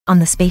On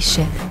the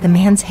spaceship, the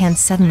man's hand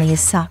suddenly is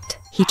sucked.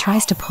 He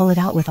tries to pull it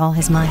out with all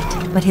his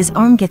might, but his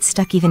arm gets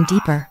stuck even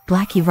deeper.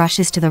 Blackie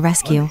rushes to the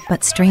rescue,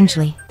 but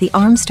strangely, the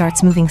arm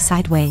starts moving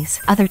sideways.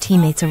 Other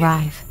teammates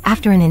arrive.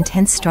 After an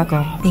intense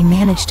struggle, they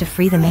manage to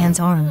free the man's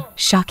arm.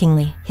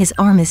 Shockingly, his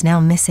arm is now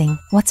missing.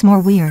 What's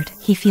more weird,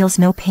 he feels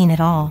no pain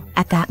at all.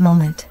 At that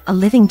moment, a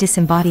living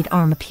disembodied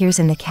arm appears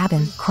in the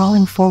cabin,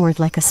 crawling forward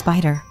like a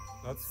spider.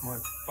 That's my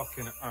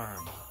fucking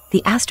arm.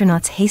 The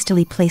astronauts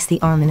hastily place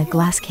the arm in a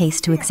glass case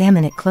to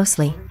examine it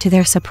closely. To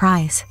their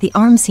surprise, the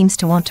arm seems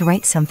to want to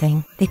write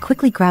something. They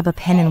quickly grab a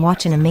pen and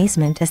watch in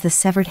amazement as the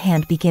severed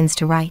hand begins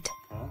to write.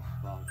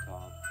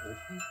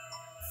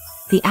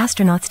 The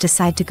astronauts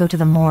decide to go to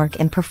the morgue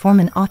and perform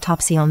an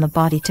autopsy on the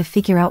body to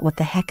figure out what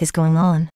the heck is going on.